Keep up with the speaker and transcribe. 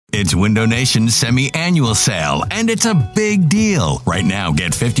It's Window Nation's semi-annual sale, and it's a big deal. Right now,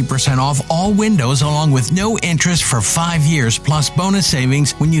 get 50% off all windows along with no interest for 5 years plus bonus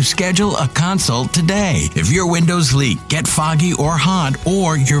savings when you schedule a consult today. If your windows leak, get foggy or hot,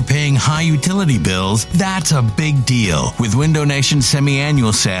 or you're paying high utility bills, that's a big deal. With Window Nation's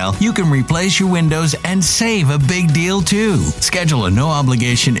semi-annual sale, you can replace your windows and save a big deal too. Schedule a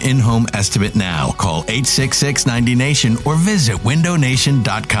no-obligation in-home estimate now. Call 866-90-NATION or visit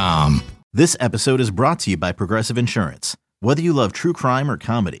windownation.com. This episode is brought to you by Progressive Insurance. Whether you love true crime or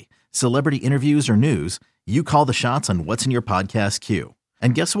comedy, celebrity interviews or news, you call the shots on what's in your podcast queue.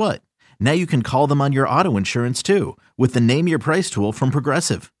 And guess what? Now you can call them on your auto insurance too with the Name Your Price tool from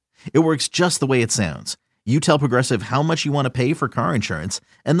Progressive. It works just the way it sounds. You tell Progressive how much you want to pay for car insurance,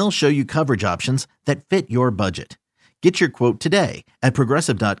 and they'll show you coverage options that fit your budget. Get your quote today at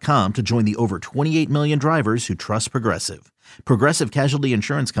Progressive.com to join the over 28 million drivers who trust Progressive. Progressive Casualty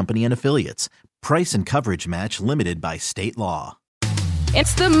Insurance Company and Affiliates. Price and coverage match limited by state law.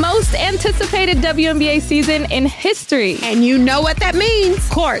 It's the most anticipated WNBA season in history. And you know what that means.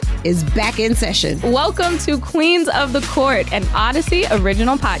 Court is back in session. Welcome to Queens of the Court, an Odyssey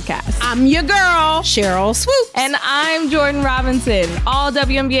original podcast. I'm your girl, Cheryl Swoops. And I'm Jordan Robinson. All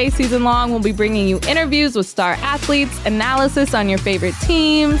WNBA season long, we'll be bringing you interviews with star athletes, analysis on your favorite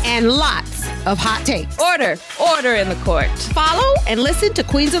teams, and lots of hot takes. Order in the court. Follow and listen to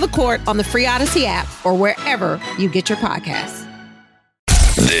Queens of the Court on the free Odyssey app or wherever you get your podcasts.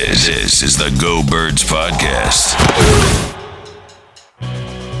 This is the Go Birds Podcast.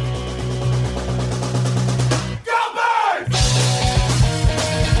 Go Birds!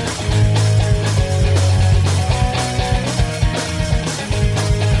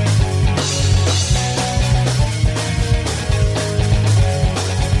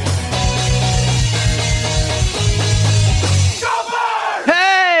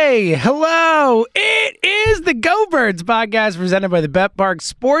 Hey, hello. It is the Go Birds Podcast presented by the BetPark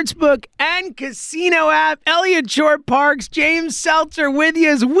Sportsbook and Casino app. Elliot Short Parks, James Seltzer with you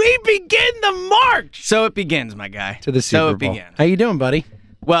as we begin the march. So it begins, my guy. To the Super Bowl. Begins. How you doing, buddy?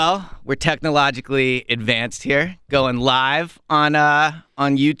 Well, we're technologically advanced here, going live on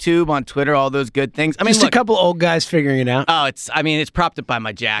YouTube, on Twitter, all those good things. I mean, Just a couple old guys figuring it out. Oh, it's propped up by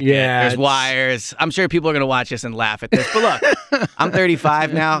my jacket. Yeah, There's wires. I'm sure people are going to watch this and laugh at this. But look, I'm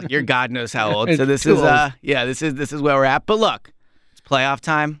 35 now. You're God knows how old. So this is this is where we're at. But look, it's playoff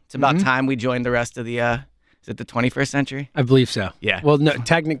time. It's about time we joined the rest of the is it the 21st century? I believe so. Yeah. Well, no,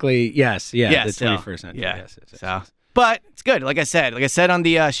 technically, yes. Yeah, Yes, the 21st century. Yeah. Yes. So, but it's good. Like I said on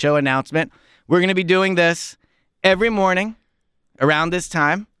the show announcement, we're going to be doing this every morning around this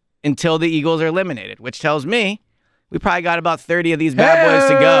time until the Eagles are eliminated, which tells me we probably got about 30 of these bad boys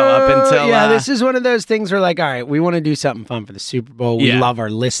to go up until... Yeah, this is one of those things where like, all right, we want to do something fun for the Super Bowl. We love our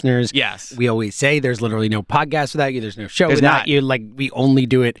listeners. Yes. We always say there's literally no podcast without you. There's no show There's without not. you. Like, we only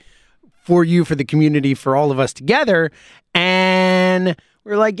do it for you, for the community, for all of us together. And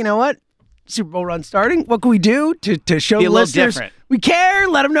we're like, you know what? Super Bowl run starting. What can we do to show Be the a little listeners different. we care?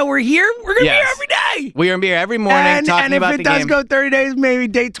 Let them know we're here. We're going to be here Yes. every day. We're going to be here every morning talking about the game. And if it does go 30 days, maybe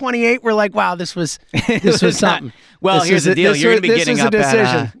day 28, we're like, wow, this was something. Well, This here's was the deal. You're going to be this getting was up a decision.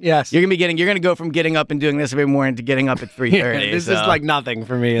 at... Yes. You're going to go from getting up and doing this every morning to getting up at 3:30. Yeah, this is like nothing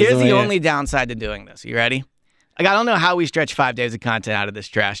for me. Here's the only downside to doing this. You ready? Like, I don't know how we stretch 5 days of content out of this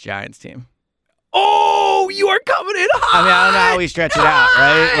trash Giants team. Oh, you are coming in hot. I mean, I don't know how we stretch it out,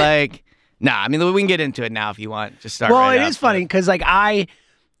 right? Like, nah, I mean, we can get into it now if you want. Just start Well, right it up, is funny but- because like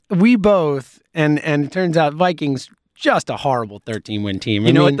we both, and it turns out Vikings just a horrible 13-win team.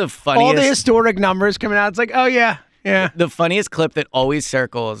 You know what the funniest... All the historic numbers coming out, it's like, oh yeah. The funniest clip that always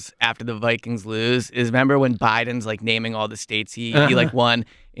circles after the Vikings lose is, remember when Biden's like naming all the states he like won,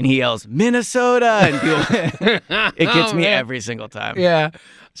 and he yells Minnesota, and people, it gets me every single time. Yeah.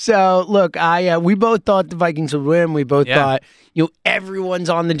 So look, we both thought the Vikings would win. We both thought, everyone's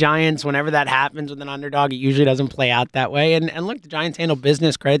on the Giants. Whenever that happens with an underdog, it usually doesn't play out that way. And look, the Giants handle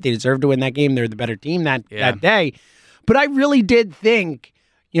business. Credit, they deserve to win that game. They're the better team that day. But I really did think,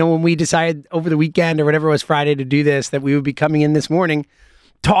 when we decided over the weekend or whatever it was, Friday, to do this, that we would be coming in this morning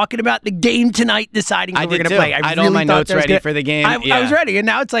talking about the game tonight, deciding who we're going to play. I had all my notes ready for the game. I was ready, and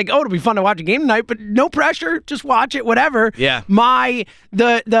now it's like, it'll be fun to watch a game tonight, but no pressure. Just watch it, whatever. Yeah. I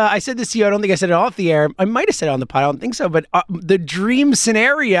said this to you. I don't think I said it off the air. I might have said it on the pod. I don't think so. But the dream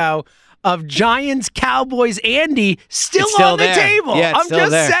scenario of Giants, Cowboys, Andy still on the table. Yeah, I'm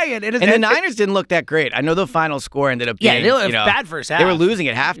just saying. And the Niners didn't look that great. I know the final score ended up being, they looked bad first half. They were losing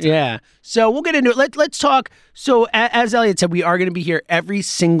at halftime. Yeah. So we'll get into it. Let's talk. So as Elliot said, we are going to be here every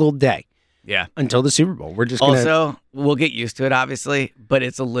single day. Yeah. until the Super Bowl. We're just gonna, Also, we'll get used to it, obviously, but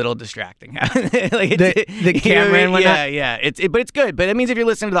it's a little distracting. Like the camera and whatnot. Yeah. But it's good. But it means if you're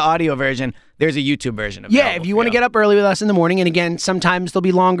listening to the audio version, there's a YouTube version of it. Yeah, if you want to get up early with us in the morning, and again, sometimes they'll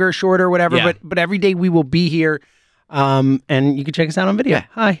be longer, shorter, whatever. Yeah. But every day we will be here, and you can check us out on video. Yeah.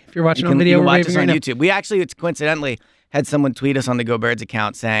 Hi, if you're watching You on video, can we're watch waving us on right now. YouTube. We actually, coincidentally, had someone tweet us on the Go Birds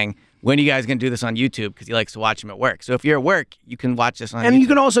account saying, when are you guys going to do this on YouTube? Because he likes to watch them at work. So if you're at work, you can watch this on YouTube. And you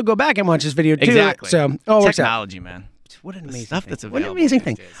can also go back and watch this video too. Exactly. So it works out. Technology, man. What an The amazing stuff thing. that's What available. an amazing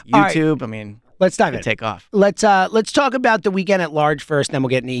thing. these days. All right, YouTube, I mean, let's dive in. take off. Let's talk about the weekend at large first, then we'll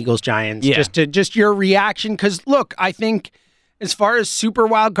get into Eagles Giants. Yeah. Just your reaction, because look, I think as far as super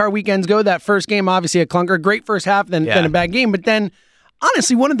wild card weekends go, that first game obviously a clunker, great first half, then a bad game, but then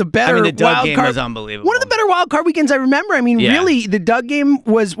honestly one of the better the Doug wild game card was unbelievable. One of the better wild card weekends I remember. I mean, Yeah. really, the Doug game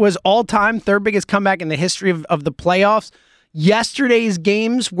was all time third biggest comeback in the history of the playoffs. Yesterday's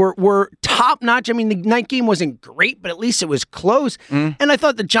games were top notch. I mean, the night game wasn't great, but at least it was close. And I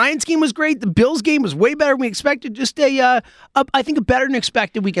thought the Giants game was great. The Bills game was way better than we expected. Just I think a better than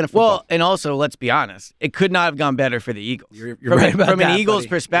expected weekend of football. Well, and also, let's be honest, it could not have gone better for the Eagles. You're right about from that, an Eagles buddy.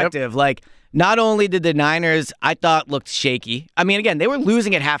 perspective, like, not only did the Niners, I thought, looked shaky. I mean, again, they were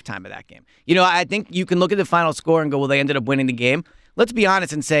losing at halftime of that game. You know, I think you can look at the final score and go, well, they ended up winning the game. Let's be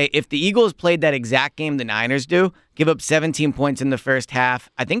honest and say, if the Eagles played that exact game the Niners do, give up 17 points in the first half,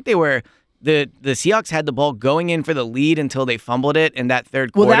 I think they were the Seahawks had the ball going in for the lead until they fumbled it in that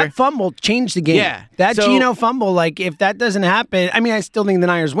third quarter. Well, that fumble changed the game. Yeah. That So- Geno fumble, like, if that doesn't happen, I mean, I still think the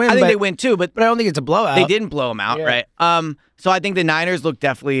Niners win. I think but, they win too, but I don't think it's a blowout. they didn't blow them out, Yeah. right? So I think the Niners look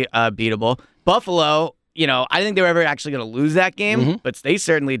definitely beatable. Buffalo, you know, I think they were ever actually going to lose that game, but they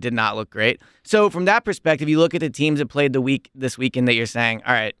certainly did not look great. So from that perspective, you look at the teams that played this weekend that you're saying,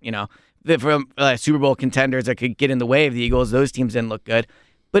 all right, you know, from Super Bowl contenders that could get in the way of the Eagles, those teams didn't look good.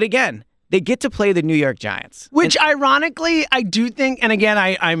 But again, they get to play the New York Giants. Which, ironically, I do think, and again,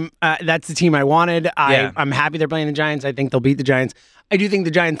 I'm that's the team I wanted. I'm happy they're playing the Giants. I think they'll beat the Giants. I do think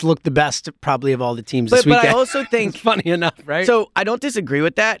the Giants look the best, probably, of all the teams this weekend. But I also think... It's funny enough, right? So I don't disagree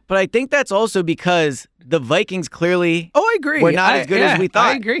with that, but I think that's also because the Vikings clearly I agree. were not as good as we thought.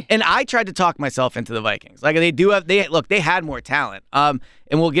 I agree. And I tried to talk myself into the Vikings. Like, they had more talent. And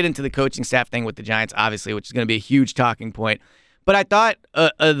we'll get into the coaching staff thing with the Giants, obviously, which is going to be a huge talking point. But I thought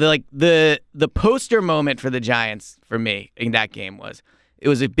the poster moment for the Giants for me in that game was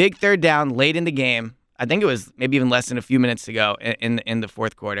a big third down late in the game. I think it was maybe even less than a few minutes to go in the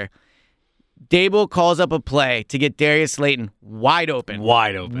fourth quarter. Dable calls up a play to get Darius Slayton wide open.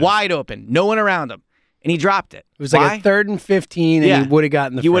 No one around him. And he dropped it. It was like a 3rd and 15, and he would have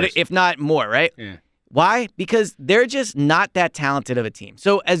gotten the He would first. have, if not more, right? Yeah. Why? Because they're just not that talented of a team.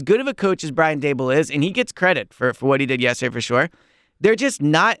 So as good of a coach as Brian Dable is, and he gets credit for what he did yesterday for sure, they're just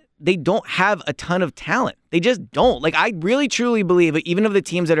not, they don't have a ton of talent. They just don't. Like, I really truly believe, even of the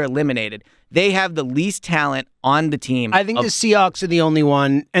teams that are eliminated, they have the least talent on the team. I think the Seahawks are the only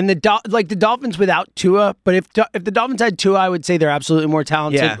one, and the Dolphins without Tua. But if the Dolphins had Tua, I would say they're absolutely more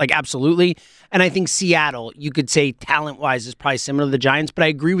talented. Yeah. Like, absolutely. And I think Seattle, you could say talent-wise, is probably similar to the Giants. But I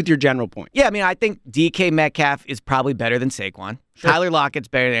agree with your general point. Yeah, I mean, I think DK Metcalf is probably better than Saquon. Sure. Tyler Lockett's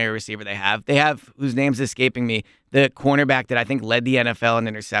better than every receiver they have. They have, whose name's escaping me, the cornerback that I think led the NFL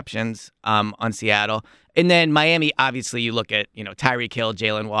in interceptions on Seattle. And then Miami, obviously, you look at, you know, Tyreek Hill,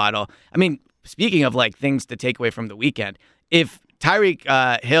 Jalen Waddle. I mean, speaking of, like, things to take away from the weekend, if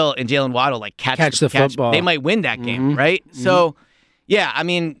Tyreek Hill and Jalen Waddle, like, catch the football, they might win that game, right? Mm-hmm. So, yeah, I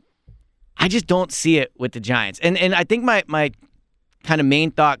mean, I just don't see it with the Giants. And I think my kind of main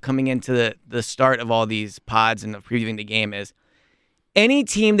thought coming into the start of all these pods and previewing the game is, any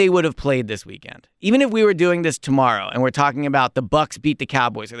team they would have played this weekend, even if we were doing this tomorrow and we're talking about the Bucks beat the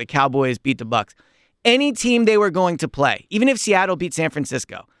Cowboys or the Cowboys beat the Bucks, any team they were going to play, even if Seattle beat San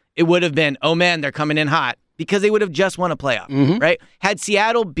Francisco, it would have been, oh man, they're coming in hot, because they would have just won a playoff, right? Had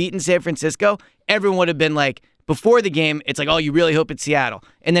Seattle beaten San Francisco, everyone would have been like, before the game, it's like, oh, you really hope it's Seattle.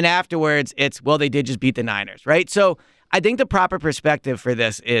 And then afterwards, it's, well, they did just beat the Niners, right? So I think the proper perspective for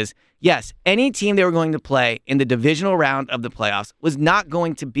this is, yes, any team they were going to play in the divisional round of the playoffs was not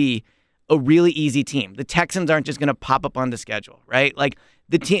going to be a really easy team. The Texans aren't just going to pop up on the schedule, right? Like,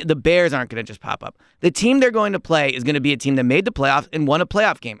 the Bears aren't going to just pop up. The team they're going to play is going to be a team that made the playoffs and won a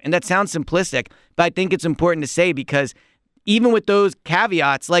playoff game. And that sounds simplistic, but I think it's important to say, because even with those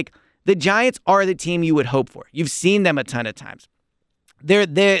caveats, like, the Giants are the team you would hope for. You've seen them a ton of times. They're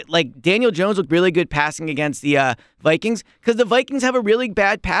like, Daniel Jones looked really good passing against the Vikings, because the Vikings have a really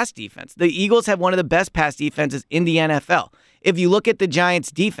bad pass defense. The Eagles have one of the best pass defenses in the NFL. If you look at the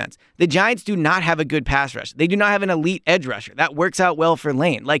Giants' defense, the Giants do not have a good pass rush. They do not have an elite edge rusher. That works out well for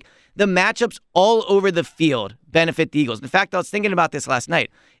Lane. Like, the matchups all over the field benefit the Eagles. In fact, I was thinking about this last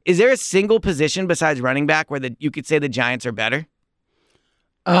night. Is there a single position besides running back where you could say the Giants are better?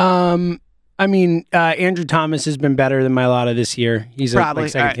 I mean, Andrew Thomas has been better than Mailata this year. He's Probably. a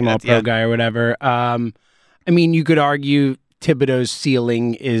second-team All-Pro guy or whatever. I mean, you could argue Thibodeau's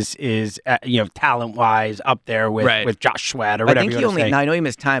ceiling is talent-wise up there with Josh Sweat or whatever. I think he only. Now I know he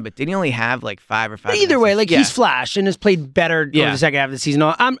missed time, but didn't he only have like 5 or 5? But either way, he's flashed and has played better over the second half of the season.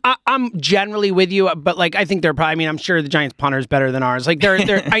 I'm generally with you, but I think they're probably. I mean, I'm sure the Giants punter is better than ours.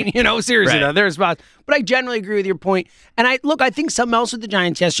 They're seriously though, there's spots. But I generally agree with your point. And I think something else with the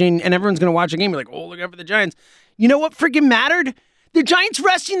Giants yesterday, and everyone's going to watch a game and be like, oh, look out for the Giants. You know what freaking mattered? The Giants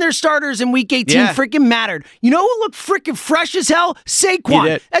resting their starters in Week 18 freaking mattered. You know who looked freaking fresh as hell? Saquon. He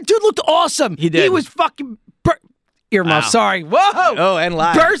did. That dude looked awesome. He did. He was fucking... Earmuff, sorry. Whoa! Oh, and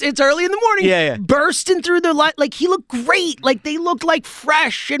live. It's early in the morning. Yeah. Bursting through the light. He looked great. They looked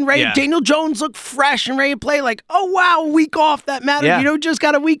fresh and ready. Yeah. Daniel Jones looked fresh and ready to play. Oh, wow, a week off. That mattered. Yeah. You know, just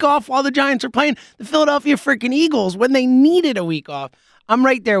got a week off while the Giants are playing the Philadelphia freaking Eagles when they needed a week off. I'm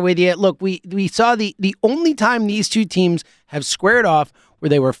right there with you. Look, we saw the only time these two teams have squared off where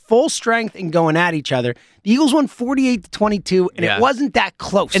they were full strength and going at each other. The Eagles won 48-22, and it wasn't that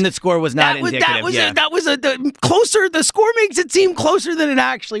close. And the score was not indicative. That was closer. The score makes it seem closer than it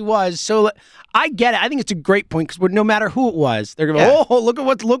actually was. So I get it. I think it's a great point because no matter who it was, they're going to go, look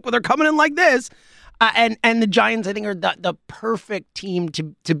what they're coming in like this. And the Giants, I think, are the perfect team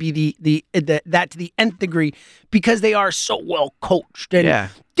to be that to the nth degree because they are so well coached. And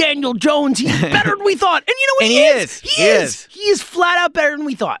Daniel Jones, he's better than we thought. And you know what? He is. He is flat out better than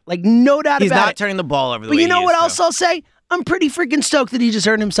we thought. No doubt about it. He's not turning the ball over the way But you know he what is, else I'll say? I'm pretty freaking stoked that he just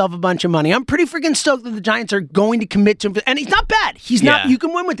earned himself a bunch of money. I'm pretty freaking stoked that the Giants are going to commit to him. And he's not bad. He's not. You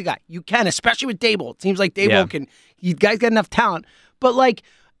can win with the guy. You can, especially with Dable. It seems like Dable can. You guys got enough talent. But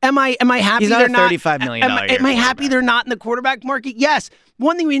Am I happy He's not they're a $35 million Am I happy they're not in the quarterback market? Yes.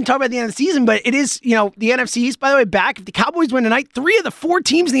 One thing we didn't talk about at the end of the season, but it is, the NFC East, by the way, back. If the Cowboys win tonight, 3 of the 4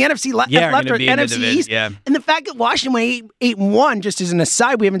 teams in the NFC left are NFC East. Yeah. And the fact that Washington went 8-1, just as an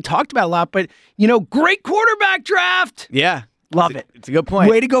aside, we haven't talked about a lot, but, great quarterback draft. Yeah. Love it. It's a good point.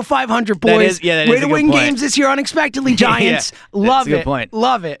 Way to go 500, boys. That Way is to a good win point. games this year unexpectedly, Giants. Love it. That's a good point.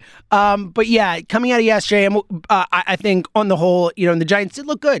 Love it. But yeah, coming out of yesterday, I think on the whole, the Giants did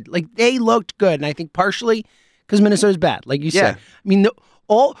look good. They looked good. And I think partially because Minnesota's bad, like you said. I mean,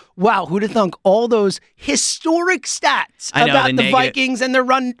 who'd have thunk all those historic stats about the Vikings and their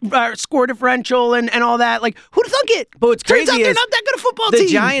run score differential and all that. Who'd have thunk it? But what's crazy Turns out is they're not that good a football team.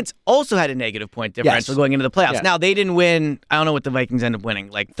 The Giants also had a negative point differential going into the playoffs. Yes. Now, they didn't win. I don't know what the Vikings ended up winning,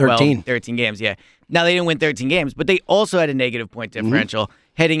 13 games. Yeah. Now, they didn't win 13 games, but they also had a negative point differential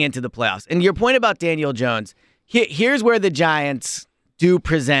heading into the playoffs. And your point about Daniel Jones, here's where the Giants do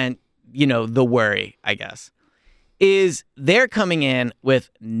present, the worry, I guess, is they're coming in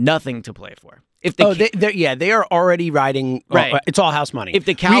with nothing to play for. They are already riding. Right. It's all house money. If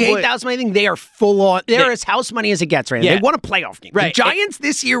the Cowboys, we hate the house money thing. They are full on. They're as house money as it gets right now. Yeah. They won a playoff game. Right. The Giants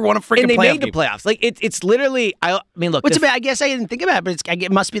this year won a freaking playoff game. and they made the playoffs. It's literally. I mean, look. I guess I didn't think about it, but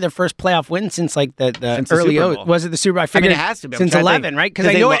it must be their first playoff win since the since early the Super Bowl. Was it the Super Bowl? I mean, it has to be. Since 11, right? Because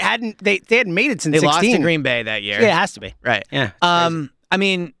I know it hadn't. They hadn't made it since 16. They lost to Green Bay that year. Yeah, it has to be. Right. Yeah. I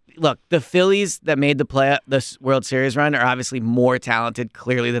mean, look, the Phillies that made the World Series run are obviously more talented,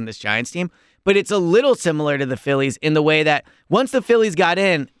 clearly, than this Giants team. But it's a little similar to the Phillies in the way that once the Phillies got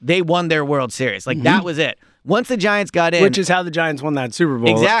in, they won their World Series. That was it. Once the Giants got in. Which is how the Giants won that Super Bowl.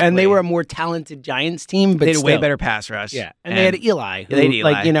 Exactly. And they were a more talented Giants team, but they had a still. way better pass rush. Yeah. And they had Eli. Who, they had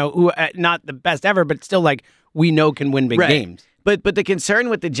Eli. who not the best ever, but still, we know can win big games. But the concern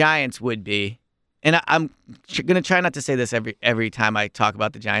with the Giants would be, and I'm going to try not to say this every time I talk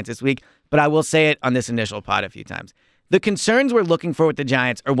about the Giants this week, but I will say it on this initial pod a few times. The concerns we're looking for with the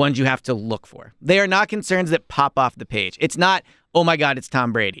Giants are ones you have to look for. They are not concerns that pop off the page. It's not, oh my God, it's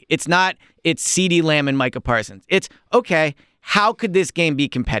Tom Brady. It's not, it's CeeDee Lamb and Micah Parsons. It's, okay, how could this game be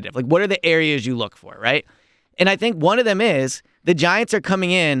competitive? What are the areas you look for, right? And I think one of them is the Giants are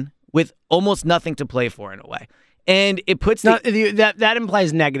coming in with almost nothing to play for in a way. And it puts that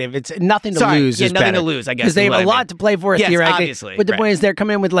implies negative. It's nothing to lose. Yeah, nothing to lose, I guess. Because they have a lot to play for theoretically. Obviously. But the point is they're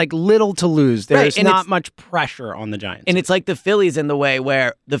coming in with little to lose. There's not much pressure on the Giants. And it's like the Phillies in the way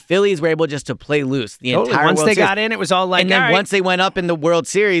where the Phillies were able just to play loose the entire Once World they Series. got in, it was all and then once they went up in the World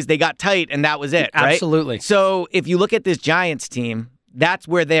Series, they got tight and that was it, right? Absolutely. So if you look at this Giants team, that's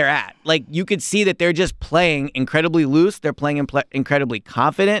where they're at. You could see that they're just playing incredibly loose. They're playing incredibly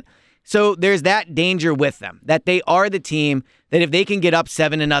confident. So there's that danger with them, that they are the team that if they can get up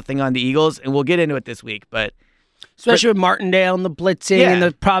 7-0 on the Eagles, and we'll get into it this week, but especially with Martindale and the blitzing and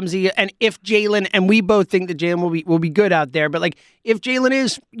the problems, and if Jalen, and we both think that Jalen will be good out there, but like if Jalen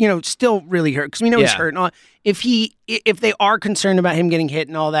is still really hurt, because we know he's hurt, and all, if they are concerned about him getting hit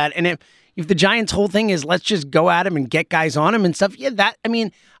and all that, and if the Giants' whole thing is let's just go at him and get guys on him and stuff,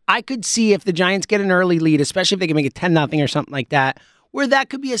 I could see if the Giants get an early lead, especially if they can make it 10-0 or something like that, where that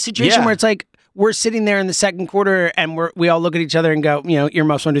could be a situation where it's like we're sitting there in the second quarter and we all look at each other and go,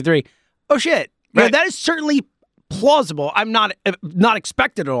 earmuffs 1, 2, 3. Oh shit! Right. That is certainly plausible. I'm not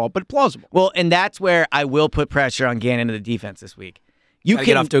expected at all, but plausible. Well, and that's where I will put pressure on Gannon and the defense this week. You can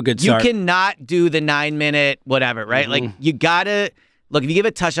get off to a good start. You cannot do the 9-minute whatever, right? Mm-hmm. Like you gotta look. If you give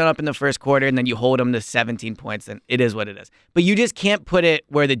a touchdown up in the first quarter and then you hold them to 17 points, then it is what it is. But you just can't put it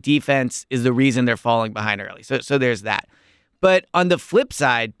where the defense is the reason they're falling behind early. So there's that. But on the flip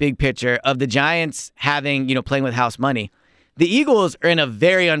side, big picture of the Giants having, playing with house money, the Eagles are in a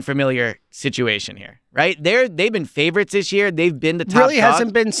very unfamiliar situation here, right? They've been favorites this year. They've been the top really dog.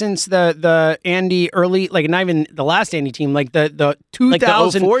 Hasn't been since the Andy early, like not even the last Andy team, like the 2000, like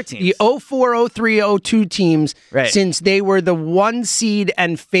the 04 teams. The 04, 03, 02 teams, right. Since they were the 1 seed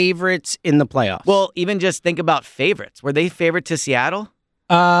and favorites in the playoffs. Well, even just think about favorites. Were they favored to Seattle?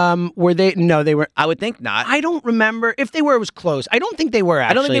 Were they? No, they were. I would think not. I don't remember. If they were, it was close. I don't think they were,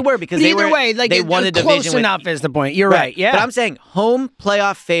 actually. I don't think they were because but they either were, way, like they won the division. Close enough is the point. You're right. Yeah. But I'm saying home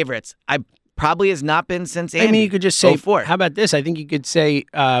playoff favorites. I probably has not been since Andy. I mean, you could just say, 04. How about this? I think you could say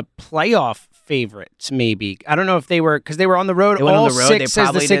playoff favorites, maybe. I don't know if they were, because they were on the road. They went all on the road. 6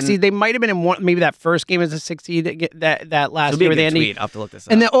 as the 6 seed. They might have been in one, maybe that first game as a 6 seed that last year with Andy. Tweet. I'll have to look this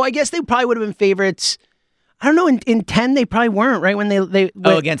up. And then, I guess they probably would have been favorites. I don't know. In 10, they probably weren't, right? When they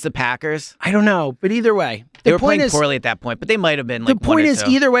against the Packers? I don't know. But either way. They were playing poorly at that point, but they might have been like the point is, 1 or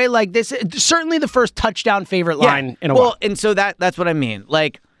 2. either way, like this, certainly the first touchdown favorite line in a while. Well, and so that's what I mean.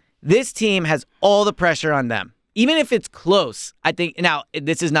 Like, this team has all the pressure on them. Even if it's close, I think, now,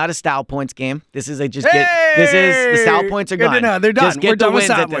 this is not a style points game. This is this is, the style points are Good gone. to know. They're done. Just get We're the done with wins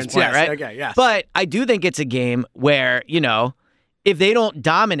style at this points. point, Yes. right? Okay, yes. But I do think it's a game where, if they don't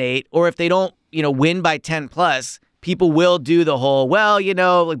dominate or if they don't, win by 10 plus, people will do the whole, like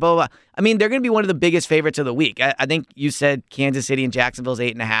blah, blah, blah. I mean, they're going to be one of the biggest favorites of the week. I think you said Kansas City and Jacksonville's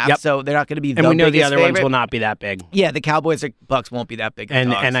 8.5. Yep. So they're not going to be the and we know the biggest other favorite. ones will not be that big. Yeah, the Cowboys or Bucks won't be that big.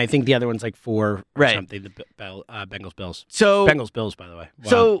 And I think the other one's like 4 or something. The Bengals Bills. So Bengals Bills, by the way. Wow.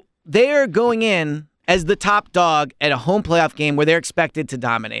 So they're going in as the top dog at a home playoff game where they're expected to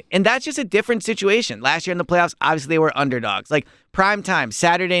dominate. And that's just a different situation. Last year in the playoffs, obviously they were underdogs. Like prime time,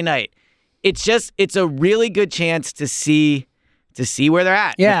 Saturday night. It's a really good chance to see where they're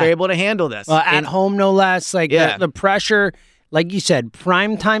at. Yeah. If they're able to handle this. Well, at home, no less. Like the pressure, like you said,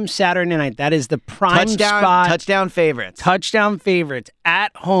 prime time Saturday night. That is the prime spot. Touchdown favorites. Touchdown favorites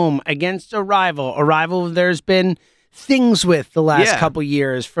at home against a rival. A rival there's been things with the last couple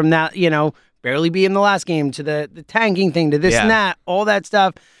years. From that, barely being the last game to the tanking thing to this and that, all that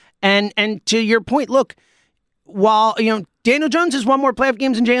stuff. And to your point, look, while, Daniel Jones has won more playoff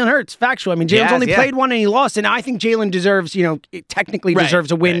games than Jalen Hurts. Factual. I mean, Jalen's only played one and he lost, and I think Jalen deserves, technically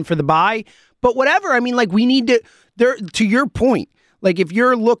deserves a win for the bye. But whatever. I mean, like, we need to your point, like, if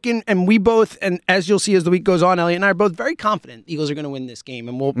you're looking, and we both, and as you'll see as the week goes on, Elliot and I are both very confident the Eagles are going to win this game.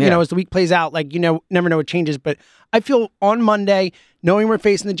 And we'll, as the week plays out, like, never know what changes. But I feel on Monday, knowing we're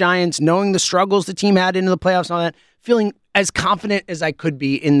facing the Giants, knowing the struggles the team had into the playoffs and all that, feeling as confident as I could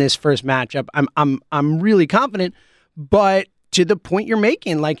be in this first matchup. I'm really confident. But to the point you're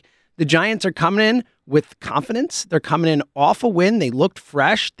making, like, the Giants are coming in with confidence. They're coming in off a win. They looked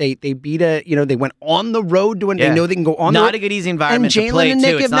fresh. They beat they went on the road to win. They know they can go on the road. Not a good, easy environment and to play, Jalen and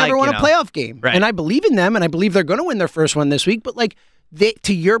Nick too. have never won a playoff game. Right. And I believe in them, and I believe they're going to win their first one this week. But, like,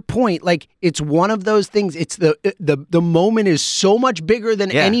 to your point, like, it's one of those things. It's the moment is so much bigger than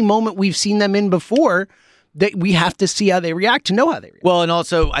any moment we've seen them in before that we have to see how they react to know how they react. Well, and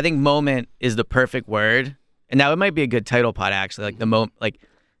also, I think moment is the perfect word. And now it might be a good title pod, actually. Like,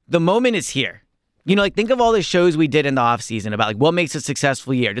 the moment is here. Think of all the shows we did in the offseason about, like, what makes a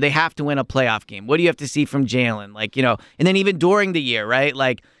successful year? Do they have to win a playoff game? What do you have to see from Jalen? Like, and then even during the year, right?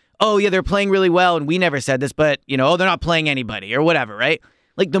 Like, oh, yeah, they're playing really well, and we never said this, but, they're not playing anybody or whatever, right?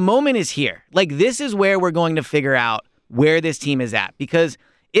 Like, the moment is here. Like, this is where we're going to figure out where this team is at. Because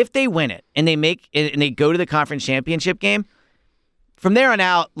if they win it and they go to the conference championship game, from there on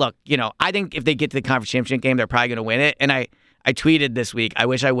out, look, I think if they get to the conference championship game, they're probably going to win it. And I I tweeted this week. I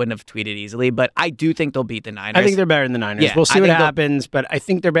wish I wouldn't have tweeted easily, but I do think they'll beat the Niners. I think they're better than the Niners. Yeah, we'll see what happens, but I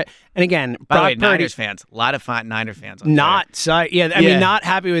think they're better. And again, by the way, Brock Purdy, Niners fans, a lot of Niner fans. On I mean, not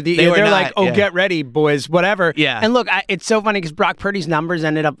happy with the. They're like, get ready, boys, whatever. Yeah. And look, it's so funny because Brock Purdy's numbers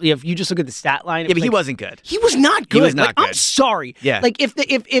ended up. If you just look at the stat line, but he wasn't good. He was not good. He was not good. I'm sorry. Yeah. Like if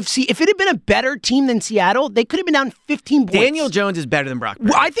it had been a better team than Seattle, they could have been down 15 points. Daniel Jones is better than Brock Purdy.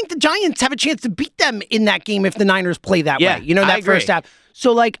 Well, I think the Giants have a chance to beat them in that game if the Niners play that way. You know, that first half.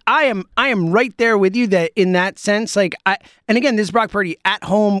 So like I am right there with you that in that sense, like and again, this is Brock Purdy at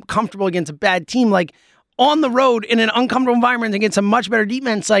home, comfortable against a bad team, like on the road in an uncomfortable environment against a much better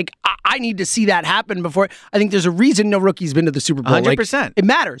defense. Like I need to see that happen before. I think there's a reason no rookie's been to the Super Bowl. 100%. Like, it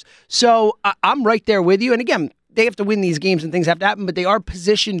matters. So I'm right there with you. And again, they have to win these games and things have to happen, but they are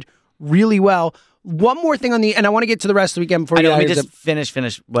positioned really well. One more thing and I want to get to the rest of the weekend before let me just finish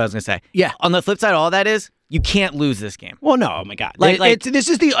what I was going to say. Yeah. On the flip side of all that is, you can't lose this game. Well, no, oh my God.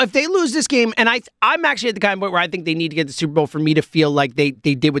 If they lose this game, and I'm actually at the kind of point where I think they need to get the Super Bowl for me to feel like they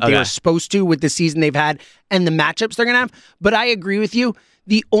did what they were supposed to with the season they've had and the matchups they're going to have. But I agree with you.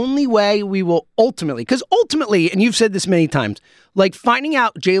 The only way we will ultimately, and you've said this many times, like finding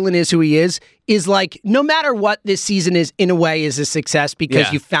out Jalen is who he is like no matter what this season is, in a way, is a success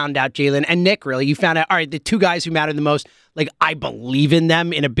because you found out Jalen and Nick, really. You found out, all right, the two guys who matter the most, like I believe in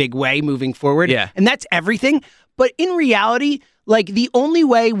them in a big way moving forward. Yeah. And that's everything. But in reality, like the only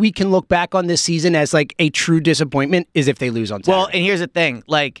way we can look back on this season as like a true disappointment is if they lose on Saturday. Well, and here's the thing,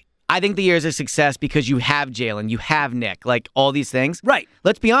 like, I think the year is a success because you have Jalen, you have Nick, like all these things. Right.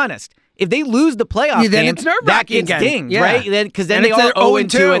 Let's be honest. If they lose the playoff then game, it's nerve-wracking that gets again. dinged, right? Because then they are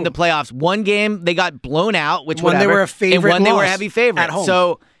 0-2 in the playoffs. One game they got blown out, which one they were a favorite, and one they were a heavy favorite at home.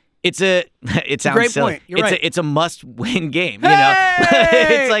 So it sounds great silly. Point. You're right. It's a must-win game. You know,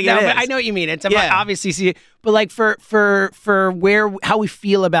 it's like I know what you mean. It's obviously, but like for how we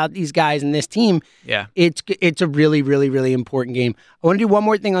feel about these guys and this team. Yeah, it's a really, really, really important game. I want to do one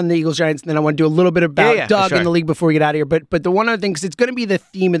more thing on the Eagles Giants, and then I want to do a little bit about Doug in the league before we get out of here. But the one other thing, because it's going to be the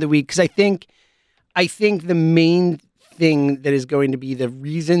theme of the week, because I think the main thing that is going to be the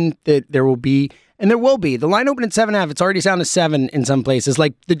reason that there will be. And there will be. The line opened at 7.5. It's already down to 7 in some places.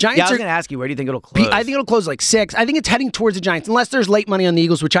 Like the Giants. Yeah, I was going to ask you, where do you think it'll close? I think it'll close like 6. I think it's heading towards the Giants, unless there's late money on the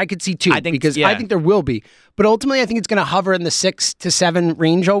Eagles, which I could see too. I think there will be. But ultimately, I think it's going to hover in the 6 to 7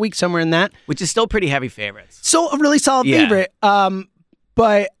 range all week, somewhere in that. Which is still pretty heavy favorites. So a really solid favorite.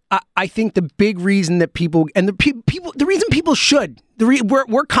 But I think the big reason that people and the reason people should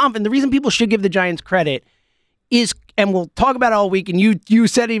we're confident. The reason people should give the Giants credit is, and we'll talk about it all week, and you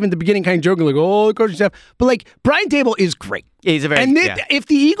said it even at the beginning kind of joking, like, oh, the coaching staff. But, like, Brian Daboll is great. Yeah, he's a very... if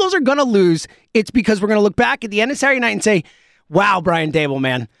the Eagles are going to lose, it's because we're going to look back at the end of Saturday night and say, wow, Brian Daboll,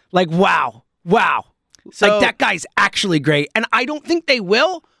 man. Like, wow. So, like, that guy's actually great. And I don't think they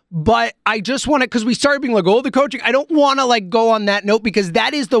will, but I just want to, because we started being like, oh, the coaching. I don't want to, like, go on that note, because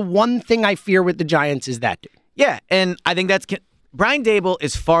that is the one thing I fear with the Giants is that dude. Yeah, and I think that's... Brian Daboll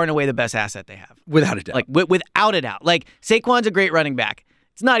is far and away the best asset they have. Without a doubt. Like, without a doubt. Like, Saquon's a great running back.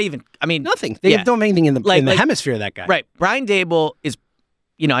 It's not even, I mean... Nothing. They don't have anything in the hemisphere of that guy. Right. Brian Daboll is,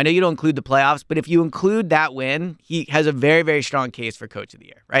 I know you don't include the playoffs, but if you include that win, he has a very, very strong case for Coach of the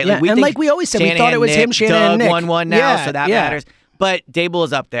Year, right? Yeah, like, like we always said, we thought it was him, Shanahan, Doug and Nick. won one now, so that matters. But Daboll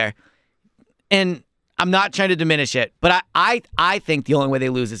is up there. And I'm not trying to diminish it, but I think the only way they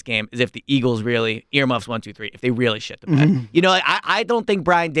lose this game is if the Eagles really earmuffs 1, 2, 3. If they really shit the bed, I don't think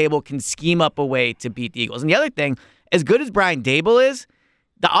Brian Daboll can scheme up a way to beat the Eagles. And the other thing, as good as Brian Daboll is,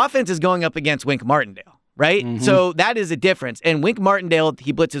 the offense is going up against Wink Martindale, right? Mm-hmm. So that is a difference. And Wink Martindale,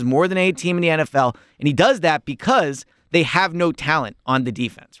 he blitzes more than any team in the NFL, and he does that because they have no talent on the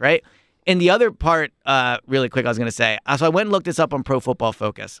defense, right? And the other part, really quick, I was going to say, so I went and looked this up on Pro Football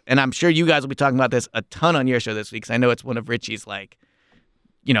Focus, and I'm sure you guys will be talking about this a ton on your show this week, because I know it's one of Richie's,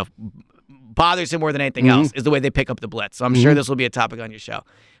 bothers him more than anything else, is the way they pick up the blitz. So I'm sure this will be a topic on your show.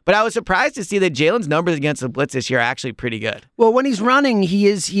 But I was surprised to see that Jalen's numbers against the blitz this year are actually pretty good. Well, when he's running, he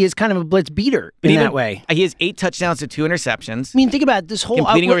is kind of a blitz beater in that way. He has 8 touchdowns to 2 interceptions. I mean, think about this whole...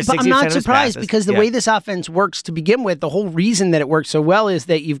 completing over 60% I'm not of his surprised passes. because the way this offense works to begin with, the whole reason that it works so well is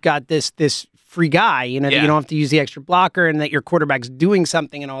that you've got this free guy, that you don't have to use the extra blocker, and that your quarterback's doing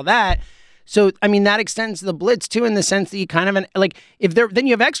something and all that. So, I mean, that extends to the blitz, too, in the sense that you kind of, then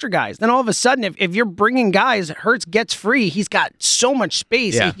you have extra guys. Then all of a sudden, if you're bringing guys, Hurts gets free. He's got so much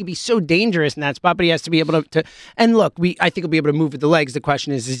space. Yeah. He can be so dangerous in that spot, but he has to be able to and look, I think he'll be able to move with the legs. The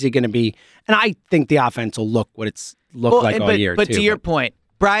question is he going to be, and I think the offense will look what it's looked like all year, But too. To your point,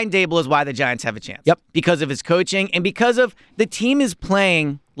 Brian Daboll is why the Giants have a chance. Yep. Because of his coaching and because of the team is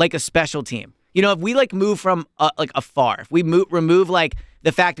playing like a special team. if we like move from like afar, if we remove like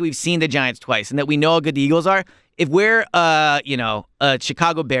the fact that we've seen the Giants twice and that we know how good the Eagles are, if we're a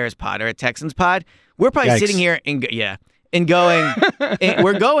Chicago Bears pod or a Texans pod, we're probably sitting here and going,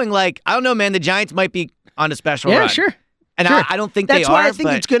 we're going like, I don't know, man, the Giants might be on a special run. Yeah, sure. And sure. I don't think that's they why are. I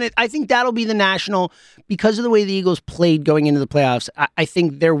think I think that'll be the national, because of the way the Eagles played going into the playoffs. I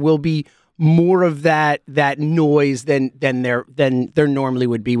think there will be more of that noise than there normally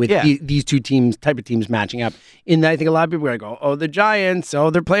would be with these two type of teams matching up. And I think a lot of people are going to go, oh, the Giants,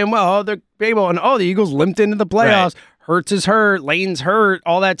 oh, they're playing well, oh, they're able, and oh, the Eagles limped into the playoffs. Right. Hurts is hurt, Lane's hurt,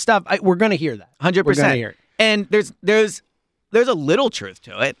 all that stuff. We're going to hear that. 100%. We're going to hear it. And there's a little truth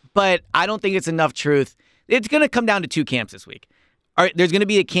to it, but I don't think it's enough truth. It's going to come down to two camps this week. All right, there's going to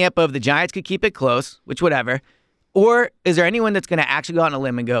be a camp of the Giants could keep it close, which whatever. Or is there anyone that's going to actually go out on a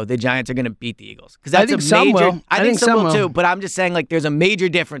limb and go, the Giants are going to beat the Eagles? Because that's I think some will. I think some will too, but I'm just saying, like, there's a major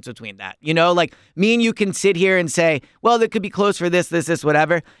difference between that. Like, me and you can sit here and say, well, that could be close for this,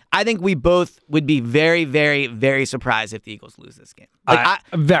 whatever. I think we both would be very, very, very surprised if the Eagles lose this game. Like,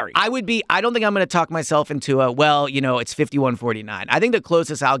 I would be. I don't think I'm going to talk myself into it's 51-49. I think the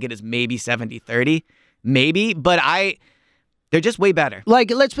closest I'll get is maybe 70-30, maybe, but they're just way better. Like,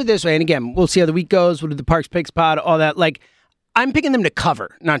 let's put it this way, and again, we'll see how the week goes. We'll do the Parks Picks pod, all that. Like, I'm picking them to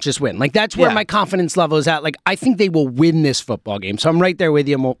cover, not just win. Like, that's where my confidence level is at. Like, I think they will win this football game. So I'm right there with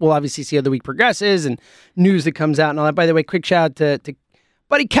you, and we'll obviously see how the week progresses and news that comes out and all that. By the way, quick shout out to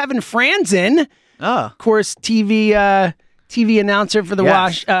buddy Kevin Franzen. Oh. Of course, TV announcer for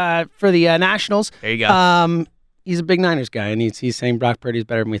the Nationals. There you go. He's a big Niners guy, and he's saying Brock Purdy's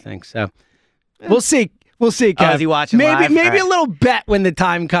better than we think. So we'll see. We'll see, Kev. Oh, is he watching maybe live? Maybe a little bet when the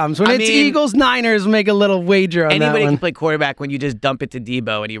time comes. When Eagles-Niners, we'll make a little wager on that one. Anybody can play quarterback when you just dump it to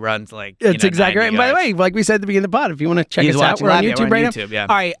Debo and he runs like That's exactly right. And by the way, like we said at the beginning of the pod, if you want to check us out, we're on YouTube right now. Yeah.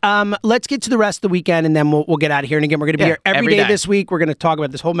 All right, let's get to the rest of the weekend, and then we'll get out of here. And again, we're going to be here every day this week. We're going to talk about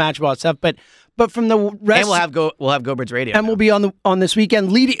this whole match ball stuff, but from the rest, and we'll have Go-Birds Radio, and we'll be on this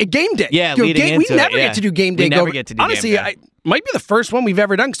weekend leading game day. Yeah, leading into we never get to do game day. We never get to do honestly, game day. Might be the first one we've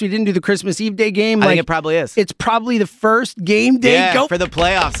ever done because we didn't do the Christmas Eve day game. I think it probably is. It's probably the first game day for the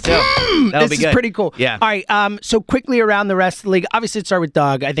playoffs too. That'll be good. This is pretty cool. Yeah. All right. So quickly around the rest of the league. Obviously, it started with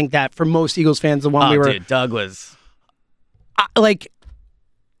Doug. I think that for most Eagles fans, the one we were. Dude, Doug was.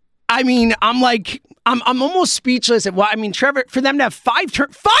 I'm almost speechless at what Trevor, for them to have five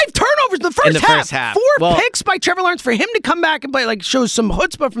turnovers in the first half. Four picks by Trevor Lawrence, for him to come back and play, shows some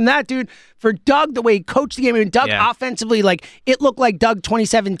chutzpah from that dude. For Doug, the way he coached the game, Doug offensively, it looked like Doug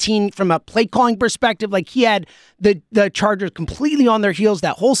 2017 from a play calling perspective. He had the Chargers completely on their heels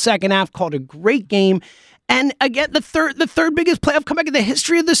that whole second half, called a great game. And again, the third biggest playoff comeback in the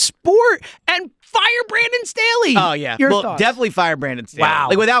history of the sport. And fire Brandon Staley. Oh, yeah. Your thoughts? Definitely fire Brandon Staley. Wow.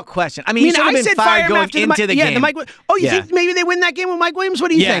 Without question. He should have been fired going into the game. You think maybe they win that game with Mike Williams?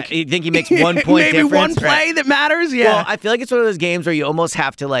 What do you think? You think he makes 1 point maybe difference? One play that matters? Yeah. Well, I feel like it's one of those games where you almost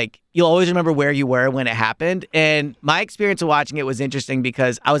have to, you'll always remember where you were when it happened. And my experience of watching it was interesting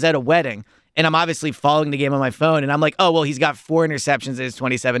because I was at a wedding. And I'm obviously following the game on my phone, and I'm like, oh, well, he's got 4 interceptions, and it's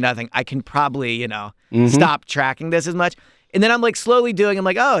 27-0. I can probably, stop tracking this as much. And then I'm slowly doing, I'm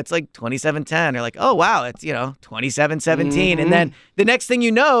like, oh, it's 27-10. Or oh, wow, it's, 27-17. And then the next thing you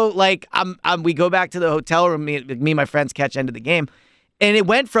know, we go back to the hotel room, me and my friends catch end of the game. And it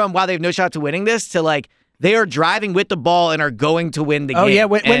went from, wow, they have no shot to winning this, to they are driving with the ball and are going to win the game. Oh yeah,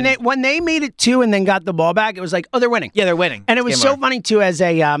 when they made it 2 and then got the ball back, it was they're winning. Yeah, they're winning. And it was so funny too, as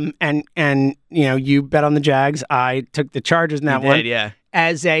a and you bet on the Jags. I took the Chargers in that one. Did, yeah.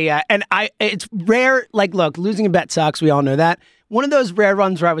 As a it's rare. Look, losing a bet sucks. We all know that. One of those rare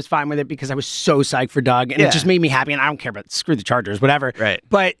runs where I was fine with it because I was so psyched for Doug, and it just made me happy. And I don't care about screw the Chargers, whatever. Right.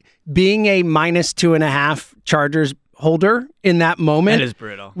 But being a -2.5 Chargers holder in that moment, that is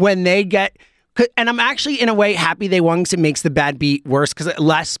brutal. When they get. And I'm actually, in a way, happy they won because it makes the bad beat worse,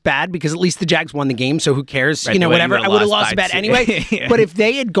 less bad, because at least the Jags won the game, so who cares? Right, whatever. I would have lost the bet anyway. Yeah. But if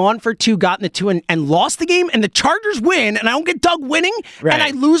they had gone for 2, gotten the 2, and lost the game, and the Chargers win, and I don't get Doug winning, and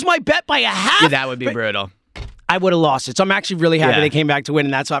I lose my bet by a half. Yeah, that would be brutal. I would have lost it. So I'm actually really happy they came back to win,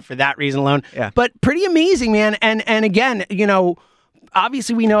 and that's not for that reason alone. Yeah. But pretty amazing, man. And again,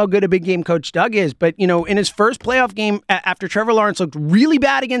 obviously, we know how good a big game coach Doug is, but, in his first playoff game after Trevor Lawrence looked really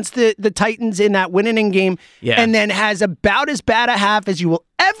bad against the Titans in that winning game, and then has about as bad a half as you will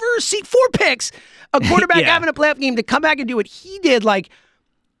ever see. 4 picks, a quarterback having a playoff game, to come back and do what he did,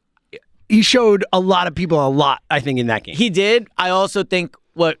 he showed a lot of people a lot, I think, in that game. He did. I also think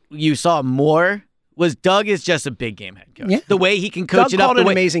what you saw more was Doug is just a big game head coach. Yeah. The way he can coach Doug it up. called The an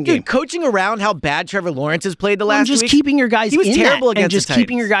way, amazing dude, game. coaching around how bad Trevor Lawrence has played the last just week. keeping your guys He was in terrible that, against and just the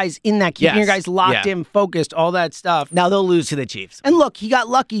keeping your Titans. guys in that, keeping your Yes. guys locked Yeah. in, focused, all that stuff. Now they'll lose to the Chiefs. And look, he got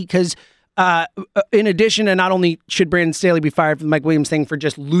lucky because in addition to not only should Brandon Staley be fired for the Mike Williams thing for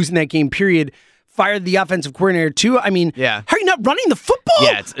just losing that game, period, fired the offensive coordinator too. I mean, Yeah. how are you not running the football?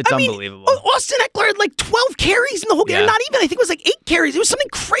 Yeah, it's I mean, unbelievable. Austin Eckler had like 12 carries in the whole game. Yeah. Not even, I think it was like 8 carries. It was something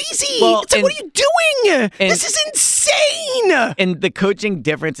crazy. Well, it's like, what are you doing? and- This is insane. And the coaching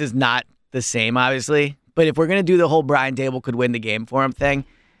difference is not the same, obviously. But if we're going to do the whole Brian Dable could win the game for him thing,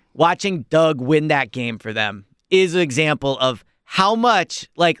 watching Doug win that game for them is an example of how much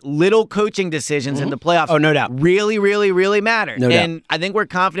like little coaching decisions in the playoffs Oh, no doubt. really, really, really matter. No doubt. And I think we're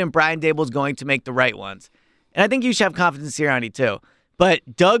confident Brian Dable's going to make the right ones. And I think you should have confidence in Sirianni too. But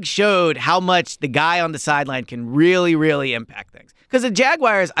Doug showed how much the guy on the sideline can really, really impact things. Because the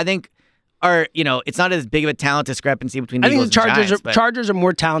Jaguars, I think, are, it's not as big of a talent discrepancy between the I think Eagles the Chargers and Giants, but- Chargers are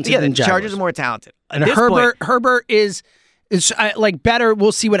more talented yeah, the than Jaguars. Chargers are more talented. And At this Herbert is like better.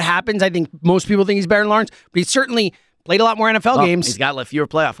 We'll see what happens. I think most people think he's better than Lawrence, but he's certainly played a lot more NFL point, games. He's got fewer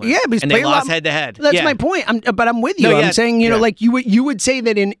playoff wins. Yeah, but he's and played they a lot lost head to head. That's my point. I'm with you. No, yeah, I'm saying, yeah. like you would say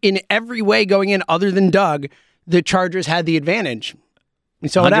that in every way going in, other than Doug, the Chargers had the advantage. We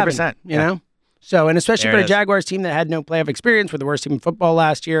saw what happened. 100%, You yeah. know, so and especially There for it a is. Jaguars team that had no playoff experience, were the worst team in football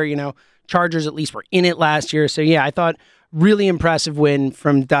last year. Chargers at least were in it last year. So yeah, I thought really impressive win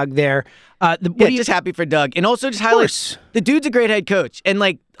from Doug there. Just happy for Doug, and also just highlights the dude's a great head coach, and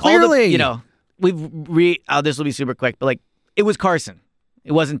like Clearly. this will be super quick, but like it was Carson,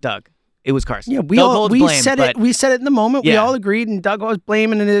 it wasn't Doug, it was Carson. Yeah, we Doug all holds we blame, said but- it. We said it in the moment. We Yeah. all agreed, and Doug was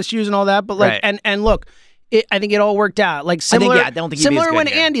blaming the issues and all that. But like, Right. and look, I think it all worked out. Like similar, I don't think he'd be as similar good when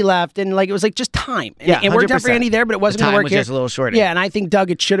here. Andy left, and like it was like just time. And Yeah, it worked out for 100%. Andy there, but it wasn't The going to time work was here. just a little shorter. Yeah, and I think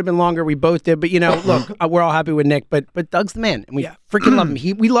Doug, it should have been longer. We both did, but look, we're all happy with Nick, but Doug's the man, and we freaking love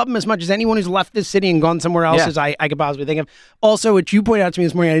him. We love him as much as anyone who's left this city and gone somewhere else Yeah. as I could possibly think of. Also, which you pointed out to me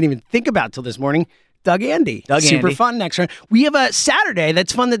this morning, I didn't even think about till this morning. Doug Andy. Super Andy. fun next round. We have a Saturday.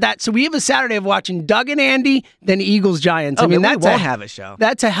 That's fun so we have a Saturday of watching Doug and Andy, then Eagles Giants. Oh, I mean, then we that's won't have a show.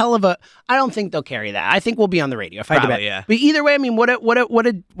 That's a hell of a. I don't think they'll carry that. I think we'll be on the radio if I had to bet. Probably, yeah. But either way, I mean, what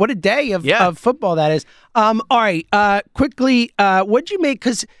a day of football that is. All right, quickly, what'd you make?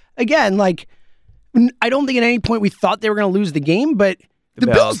 Because again, like, I don't think at any point we thought they were going to lose the game, but the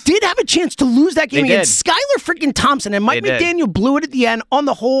Bills did have a chance to lose that game They against Skylar freaking Thompson, and Mike They did. McDaniel blew it at the end. On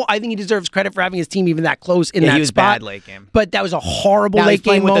the whole, I think he deserves credit for having his team even that close in that he was spot. bad late game. But that was a horrible Now he's late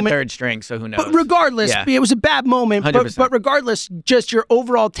playing game with moment. the third string, so who knows? But regardless, Yeah. it was a bad moment. 100%. But regardless, just your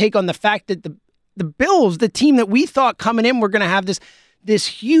overall take on the fact that the Bills, the team that we thought coming in were going to have this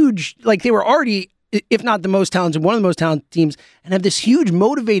huge, like they were already, if not the most talented, one of the most talented teams, and have this huge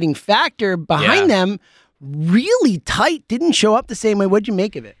motivating factor behind them, really tight, didn't show up the same way. What'd you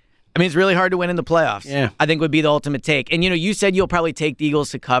make of it? I mean, it's really hard to win in the playoffs. Yeah. I think would be the ultimate take. And, you said you'll probably take the Eagles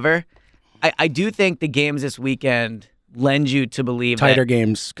to cover. I do think the games this weekend lend you to believe Tighter that,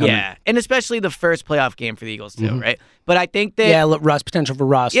 games coming. Yeah, and especially the first playoff game for the Eagles, too, right? But I think that... Yeah, Russ, potential for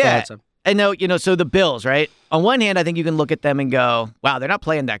Russ. Yeah, I know, so the Bills, right? On one hand, I think you can look at them and go, wow, they're not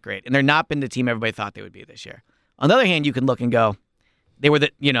playing that great, and they're not been the team everybody thought they would be this year. On the other hand, you can look and go, they were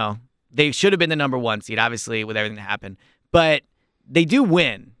they should have been the number 1 seed, obviously, with everything that happened, but they do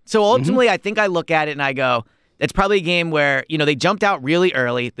win. So ultimately, I think I look at it and I go, it's probably a game where, they jumped out really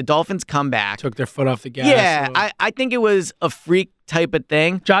early. The Dolphins come back. Took their foot off the gas. Yeah, I think it was a freak type of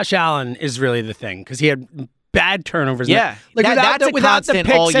thing. Josh Allen is really the thing because he had bad turnovers. Yeah, like that's a without the constant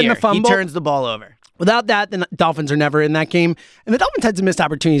picks all and year. the fumble. He turns the ball over. Without that, the Dolphins are never in that game. And the Dolphins had some missed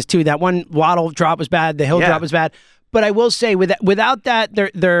opportunities too. That one Waddle drop was bad. The Hill drop was bad. But I will say, without that,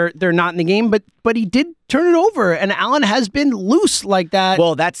 they're not in the game. But he did turn it over, and Allen has been loose like that.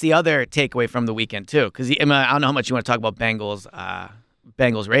 Well, that's the other takeaway from the weekend too, because I don't know how much you want to talk about Bengals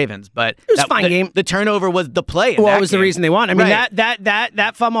Ravens, but it was a fine game. The turnover was the play. Well, it was the reason they won. I mean, Right.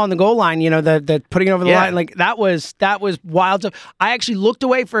 that fumble on the goal line, the putting it over the line, like that was wild stuff. I actually looked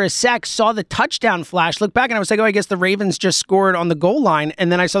away for a sec, saw the touchdown flash, looked back, and I was like, oh, I guess the Ravens just scored on the goal line,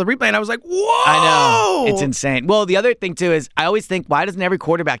 and then I saw the replay, and I was like, whoa! I know, it's insane. Well, the other thing too is I always think, why doesn't every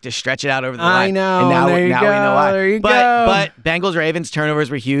quarterback just stretch it out over the line? I know. And now there you we go. know why. There you go. But Bengals Ravens turnovers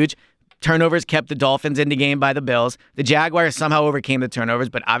were huge. Turnovers kept the Dolphins in the game by the Bills. The Jaguars somehow overcame the turnovers,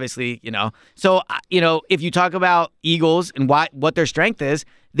 but obviously, So, if you talk about Eagles and what their strength is,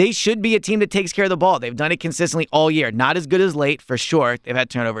 they should be a team that takes care of the ball. They've done it consistently all year. Not as good as late, for sure. They've had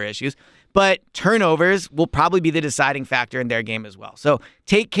turnover issues. But turnovers will probably be the deciding factor in their game as well. So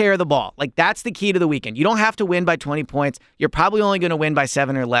take care of the ball. Like, that's the key to the weekend. You don't have to win by 20 points. You're probably only going to win by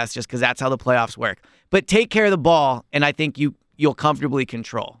 7 or less just because that's how the playoffs work. But take care of the ball, and I think you'll comfortably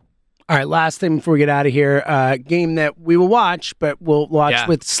control. All right, last thing before we get out of here, game that we will watch, but we'll watch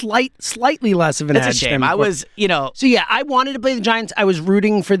with slightly less of an edge. That's a shame. So yeah, I wanted to play the Giants. I was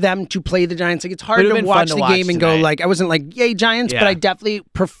rooting for them to play the Giants. Like, it's hard to watch the game and go like, I wasn't like, yay Giants, but I definitely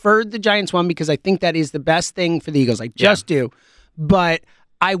preferred the Giants one because I think that is the best thing for the Eagles. I just do. But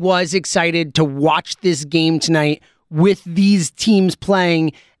I was excited to watch this game tonight with these teams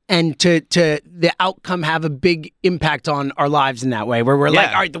playing, and to the outcome have a big impact on our lives in that way, where we're like,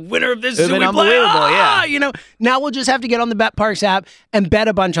 all right, the winner of this is who we play. Now we'll just have to get on the BetParx app and bet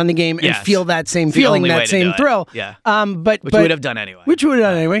a bunch on the game and feel that same feeling, that same thrill. Yeah. Which we would have done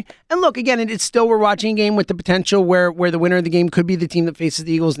anyway. And look, again, it's still, we're watching a game with the potential where the winner of the game could be the team that faces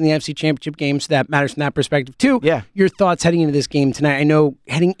the Eagles in the NFC Championship game, so that matters from that perspective too. Yeah. Your thoughts heading into this game tonight? I know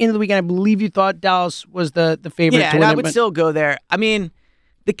heading into the weekend, I believe you thought Dallas was the favorite to win. Yeah, and I would still go there. I mean,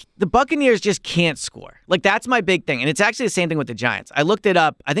 the Buccaneers just can't score. Like, that's my big thing. And it's actually the same thing with the Giants. I looked it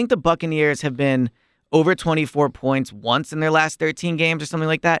up. I think the Buccaneers have been over 24 points once in their last 13 games or something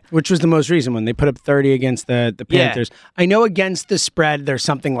like that. Which was the most recent one. They put up 30 against the Panthers. Yeah. I know against the spread, they're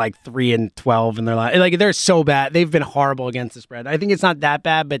something like 3-12 in their last. Like, they're so bad. They've been horrible against the spread. I think it's not that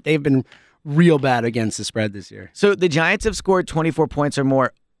bad, but they've been real bad against the spread this year. So the Giants have scored 24 points or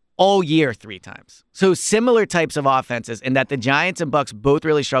more all year 3 times. So similar types of offenses, in that the Giants and Bucs both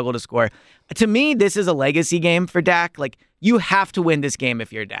really struggle to score. To me, this is a legacy game for Dak. Like, you have to win this game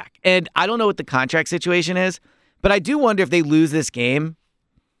if you're Dak. And I don't know what the contract situation is, but I do wonder if they lose this game,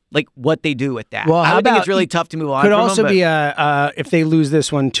 like, what they do with that. Well, I think it's really tough to move on. Could from also him, be if they lose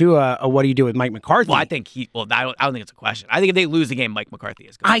this one too. What do you do with Mike McCarthy? Well, I think I don't think it's a question. I think if they lose the game, Mike McCarthy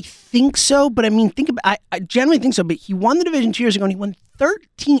is good. I think so, but I mean, I generally think so. But he won the division 2 years ago, and he won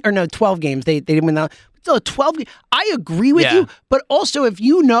 12 games. They didn't win that. Still, 12. I agree with you, but also if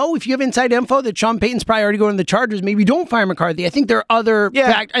you have inside info that Sean Payton's probably already going to the Chargers, maybe don't fire McCarthy. I think there are other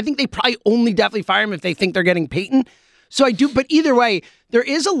factors. I think they probably only definitely fire him if they think they're getting Payton. So I do, but either way, there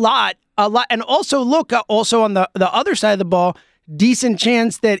is a lot, and also look, also on the other side of the ball, decent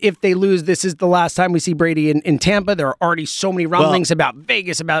chance that if they lose, this is the last time we see Brady in Tampa. There are already so many rumblings about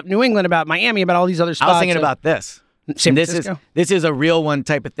Vegas, about New England, about Miami, about all these other spots. I was thinking about this. San Francisco? This is a real one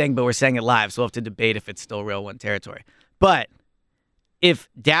type of thing, but we're saying it live, so we'll have to debate if it's still real one territory. But if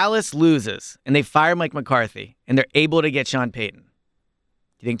Dallas loses and they fire Mike McCarthy and they're able to get Sean Payton, do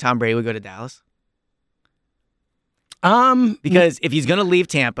you think Tom Brady would go to Dallas? Because if he's going to leave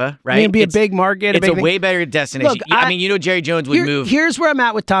Tampa, right? It'd be a big market. It's a way better destination. Look, Jerry Jones would move. Here's where I'm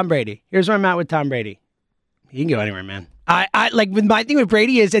at with Tom Brady. He can go anywhere, man. I like, with my thing with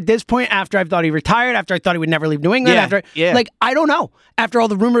Brady is, at this point, after I thought he retired, after I thought he would never leave New England, I don't know. After all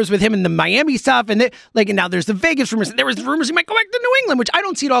the rumors with him and the Miami stuff, and now there's the Vegas rumors. There was rumors he might go back to New England, which I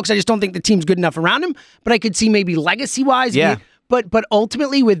don't see at all because I just don't think the team's good enough around him. But I could see maybe legacy-wise. Yeah. But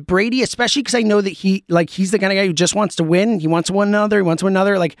ultimately with Brady, especially because I know that he's the kind of guy who just wants to win. He wants to win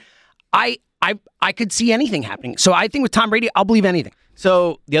another. Like, I could see anything happening. So I think with Tom Brady, I'll believe anything.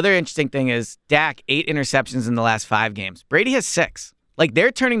 So the other interesting thing is Dak, 8 interceptions in the last 5 games. Brady has 6. Like,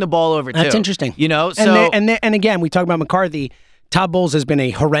 they're turning the ball over too. That's interesting. And again, we talk about McCarthy. Todd Bowles has been a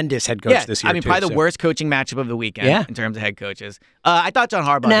horrendous head coach this year. I mean, probably the worst coaching matchup of the weekend in terms of head coaches. I thought John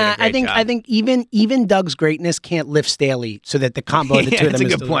Harbaugh did a great job. I think even Doug's greatness can't lift Staley, so that the combo of the two of them is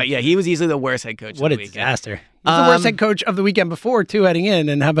that's a good point. Yeah, he was easily the worst head coach of the weekend. What a disaster. He's the worst head coach of the weekend before, too, heading in,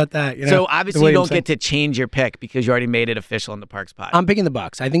 and how about that? So obviously you don't get to change your pick because you already made it official in the Parks Pod. I'm picking the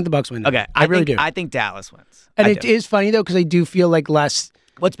Bucs. I think the Bucs win. Okay. I really do. I think Dallas wins. And it is funny, though, because I do feel like less...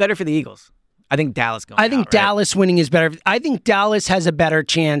 What's better for the Eagles? I think Dallas going. I think Dallas winning is better. I think Dallas has a better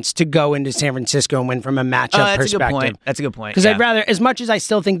chance to go into San Francisco and win from a matchup perspective. That's a good point. Because I'd rather, as much as I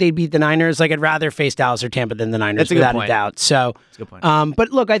still think they beat the Niners, like, I'd rather face Dallas or Tampa than the Niners, without a doubt. So, that's a good point. But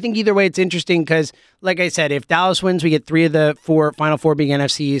look, I think either way it's interesting because, like I said, if Dallas wins, we get 3 of the 4 Final 4 being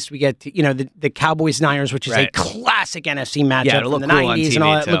NFC East. We get the Cowboys-Niners, which is a classic NFC matchup from the 90s and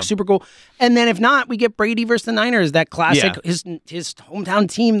all that. It looks super cool. And then if not, we get Brady versus the Niners, that classic, his hometown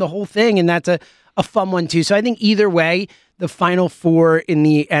team, the whole thing, and that's a fun one too. So I think either way, the Final 4 in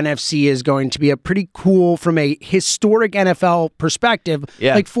the NFC is going to be a pretty cool, from a historic NFL perspective,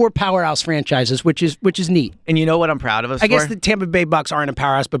 like 4 powerhouse franchises, which is neat. And you know what I'm proud of us I guess the Tampa Bay Bucs aren't a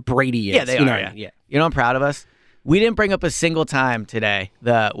powerhouse, but Brady is. Yeah, they are. Yeah. You know I'm proud of us? We didn't bring up a single time today.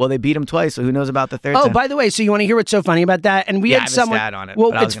 They beat them twice, so who knows about the third time. Oh, by the way, so you want to hear what's so funny about that? And we had someone. I have a stat on it.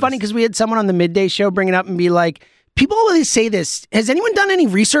 Well, it's funny because we had someone on the midday show bring it up and be like, people always say this. Has anyone done any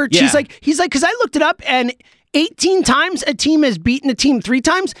research? Yeah. He's like, because I looked it up and 18 times a team has beaten a team 3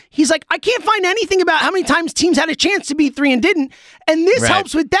 times. He's like, I can't find anything about how many times teams had a chance to beat 3 and didn't. And this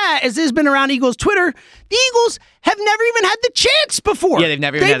helps with that, as this has been around Eagles Twitter. The Eagles have never even had the chance before. Yeah, they've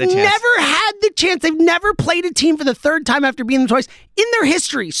never even had the chance. They've never had the chance. They've never played a team for the 3rd time after beating them twice in their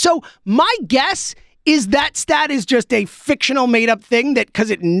history. So my guess is that stat is just a fictional made-up thing that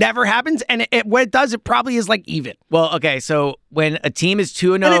because it never happens, and what it does, it probably is like even. Well, okay, so when a team is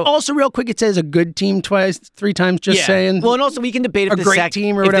 2-0... And it also, real quick, it says a good team twice, 3 times, just saying. Well, and also we can debate if a the great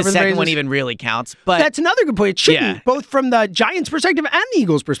team or whatever the second one is. even really counts. But that's another good point. It shouldn't, both from the Giants' perspective and the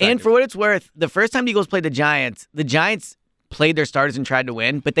Eagles' perspective. And for what it's worth, the first time the Eagles played the Giants played their starters and tried to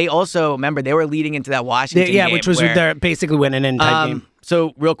win, but they also, remember, they were leading into that Washington game. Which was their basically winning in type game.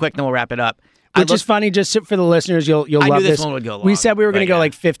 So real quick, then we'll wrap it up. Which is funny, just for the listeners, you'll love knew this. this one would go long. We said we were going to go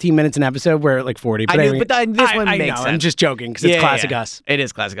like 15 minutes an episode, we're like 40. But this one makes sense. I'm just joking because it's classic us. It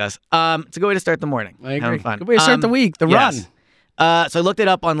is classic us. It's a good way to start the morning. I agree. Having fun. Good way to start the week, the run. So I looked it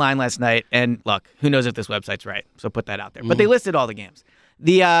up online last night, and look, who knows if this website's right? So put that out there. But they listed all the games.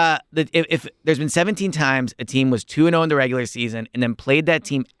 If there's been 17 times a team was 2-0 in the regular season and then played that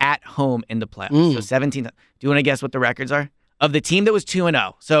team at home in the playoffs. So 17 times. Do you want to guess what the records are? Of the team that was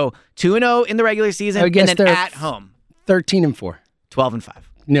 2-0. So 2-0 in the regular season and then at home. 13-4. 12-5.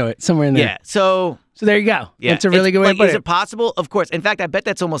 No, it's somewhere in there. Yeah. So there you go. Yeah. That's a really good way to put it. Is it possible? Of course. In fact, I bet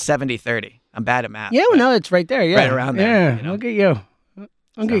that's almost 70-30. I'm bad at math. Yeah, well, no, it's right there. Yeah. Right around there. Yeah, look at you.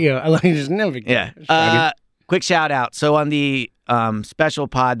 Look at you. I like you just never get Yeah. Quick shout out. So on the special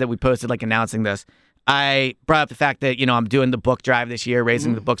pod that we posted, like announcing this, I brought up the fact that, I'm doing the book drive this year,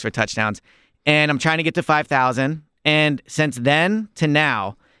 raising the books for touchdowns, and I'm trying to get to 5,000. And since then to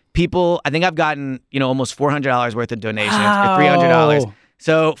now, I think I've gotten, almost $400 worth of donations for $300.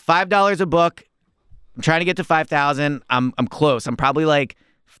 So $5 a book. I'm trying to get to 5,000. I'm close. I'm probably like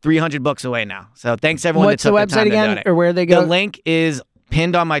 300 books away now. So thanks everyone What's that took the the time website to again, donate. or where they go? The link is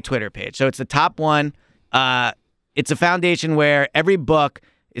pinned on my Twitter page. So it's the top one. It's a foundation where every book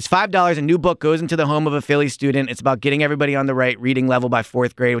is $5. A new book goes into the home of a Philly student. It's about getting everybody on the right reading level by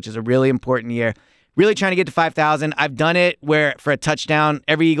 4th grade, which is a really important year. Really trying to get to 5,000. I've done it where for a touchdown,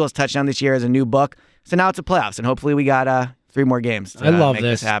 every Eagles touchdown this year is a new book. So now it's a playoffs, and hopefully we got 3 more games to I love make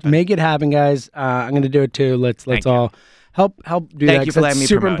this. happen. Make it happen, guys. I'm going to do it too. Let's all help do that. Thank you for letting me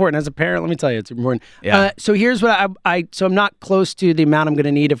super promote. important. As a parent, let me tell you, it's super important. Yeah. So here's what so I'm not close to the amount I'm going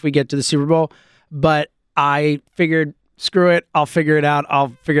to need if we get to the Super Bowl, but I figured, screw it, I'll figure it out. I'll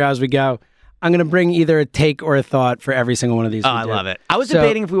figure it out as we go. I'm going to bring either a take or a thought for every single one of these. Oh, I love it. I was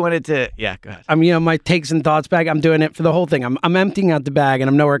debating if we wanted to. Yeah, go ahead. I'm, my takes and thoughts bag. I'm doing it for the whole thing. I'm emptying out the bag, and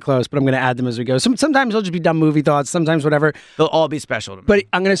I'm nowhere close, but I'm going to add them as we go. Sometimes they'll just be dumb movie thoughts. Sometimes whatever. They'll all be special to me. But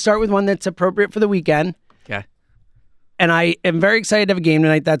I'm going to start with one that's appropriate for the weekend. Okay. And I am very excited to have a game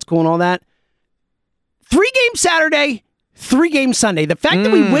tonight. That's cool and all that. 3 games Saturday, 3 games Sunday. The fact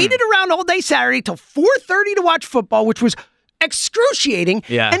that we waited around all day Saturday till 4:30 to watch football, which was excruciating.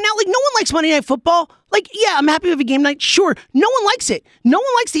 Yeah. And now, no one likes Monday Night Football. I'm happy with a game night. Sure. No one likes it. No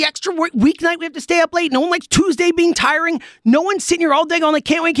one likes the extra weeknight we have to stay up late. No one likes Tuesday being tiring. No one's sitting here all day going,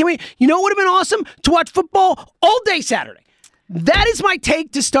 can't wait. You know what would have been awesome? To watch football all day Saturday. That is my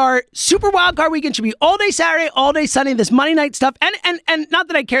take to start. Super Wildcard Weekend should be all day Saturday, all day Sunday, this Monday night stuff. And not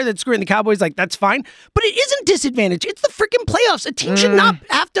that I care that screwing the Cowboys, that's fine. But it isn't disadvantage. It's the freaking playoffs. A team should not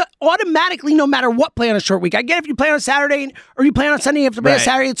have to automatically, no matter what, play on a short week. I get if you play on a Saturday or you play on a Sunday, you have to play on a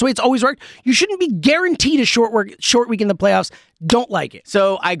Saturday. That's the way it's always worked. You shouldn't be guaranteed a short week in the playoffs. Don't like it.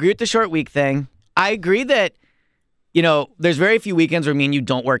 So I agree with the short week thing. I agree that, there's very few weekends where me and you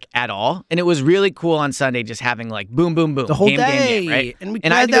don't work at all. And it was really cool on Sunday just having boom, boom, boom. The whole game, day. game, right?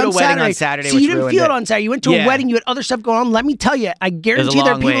 And I had to go to a wedding on Saturday, so which you didn't ruined feel it on Saturday. You went to a wedding. You had other stuff going on. Let me tell you, I guarantee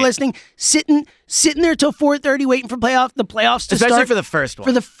there are people listening sitting there till 4:30 waiting for the playoffs to Especially start. Especially for the first one.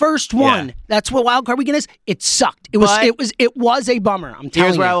 For the first one. Yeah. That's what Wild Card Weekend is. It sucked. It was a bummer. I'm telling you.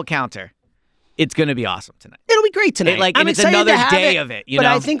 Here's where I will counter. It's going to be awesome tonight. It'll be great tonight. And it's another day of it. But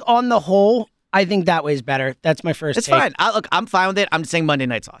I think on the whole, I think that way's better. That's my first take. It's fine. I'm fine with it. I'm just saying Monday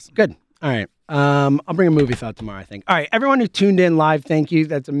night's awesome. Good. All right. I'll bring a movie thought tomorrow, I think. All right. Everyone who tuned in live, thank you.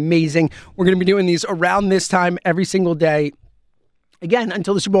 That's amazing. We're going to be doing these around this time every single day. Again,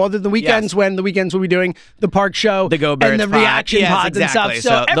 until the Super Bowl, other than the weekends, when the weekends we'll be doing the Park Show, the Go Birds and the reaction pods and stuff.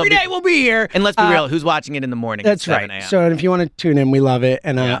 So every day we'll be here. And let's be real, who's watching it in the morning? That's right. So if you want to tune in, we love it.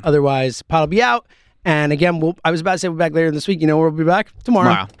 And otherwise, Pod will be out. And again, I was about to say we'll be back later this week. You know where we'll be back?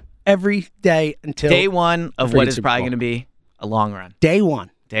 Tomorrow. Every day until day one of what is probably going to be a long run. Day one.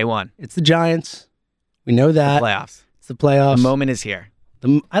 Day one. It's the Giants. We know that. The playoffs. It's the playoffs. The moment is here.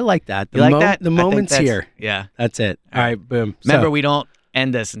 I like that. You like that? The I think moment's that's- here. Yeah. That's it. All right, boom. Remember, So- we don't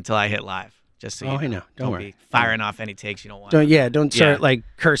end this until I hit live. Just so you know. I know. Don't worry. Be firing off any takes you don't want. Don't start like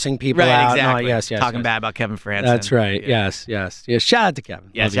cursing people Right, out. exactly. No, yes. Talking bad about Kevin Franzen. That's right. Yeah. Yes. Shout out to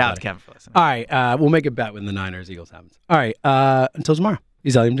Kevin. Yeah, Love you, shout out buddy. to Kevin for listening. All right, we'll make a bet when the Niners Eagles happens. All right, until tomorrow.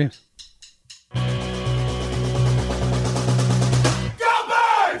 He's Elliot James.